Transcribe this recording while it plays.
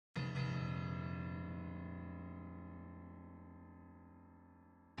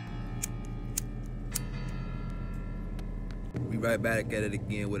right back at it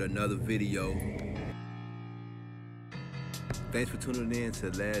again with another video. Thanks for tuning in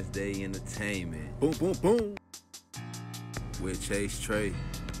to Last Day Entertainment. Boom, boom, boom. With Chase Trey.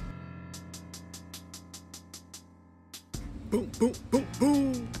 Boom, boom, boom,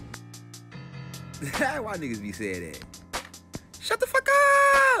 boom. Why niggas be saying that? Shut the fuck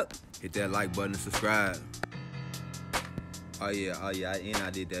up! Hit that like button and subscribe. Oh yeah, and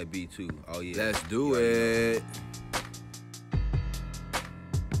I did that beat too. Oh yeah. Let's do it.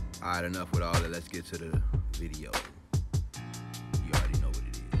 Alright, enough with all that. Let's get to the video. You already know what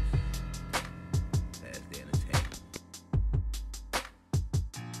it is. Last Day Entertainment.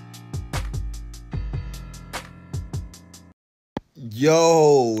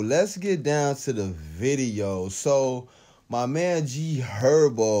 Yo, let's get down to the video. So, my man G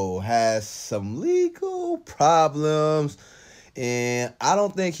Herbo has some legal problems, and I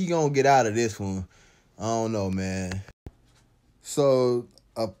don't think he gonna get out of this one. I don't know, man. So,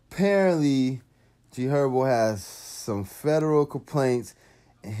 apparently, G Herbo has some federal complaints,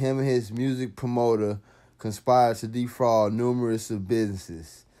 and him and his music promoter conspired to defraud numerous of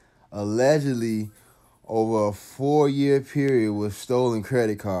businesses. Allegedly, over a 4-year period with stolen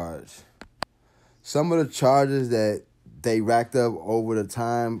credit cards. Some of the charges that they racked up over the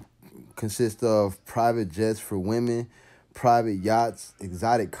time consist of private jets for women, private yachts,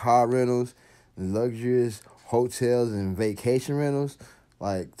 exotic car rentals, luxurious hotels and vacation rentals.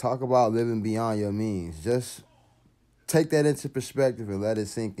 Like, talk about living beyond your means. Just take that into perspective and let it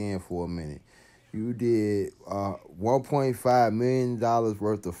sink in for a minute. You did $1.5 million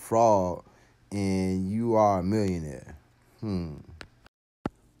worth of fraud, and you are a millionaire.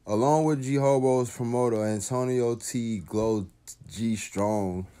 Along with G Herbo's promoter, Antonio T. Glow G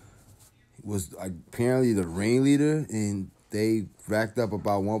Strong was apparently the ringleader, and they racked up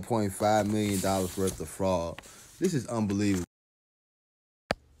about $1.5 million worth of fraud. This is unbelievable.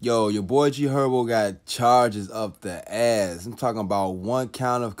 Yo, your boy G Herbo got charges up the ass. I'm talking about 1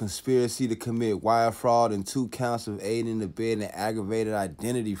 count of conspiracy to commit wire fraud and 2 counts of aiding and abetting and aggravated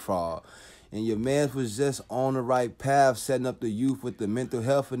identity fraud. And your man was just on the right path, setting up the youth with the mental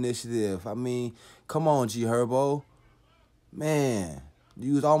health initiative. I mean, come on, G Herbo. Man,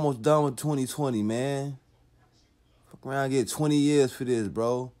 you was almost done with 2020, man. Fuck around, get 20 years for this,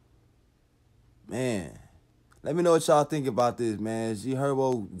 bro. Man. Let me know what y'all think about this, man. Is G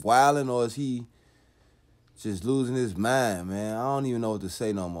Herbo wilding, or is he just losing his mind, man? I don't even know what to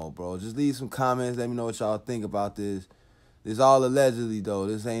say no more, bro. Just leave some comments. Let me know what y'all think about this. This all allegedly, though.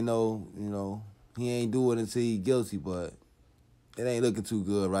 This ain't no, he ain't doing it until he guilty, but it ain't looking too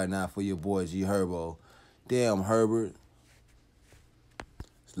good right now for your boy G Herbo. Damn, Herbert.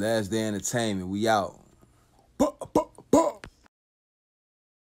 It's Last Day Entertainment. We out.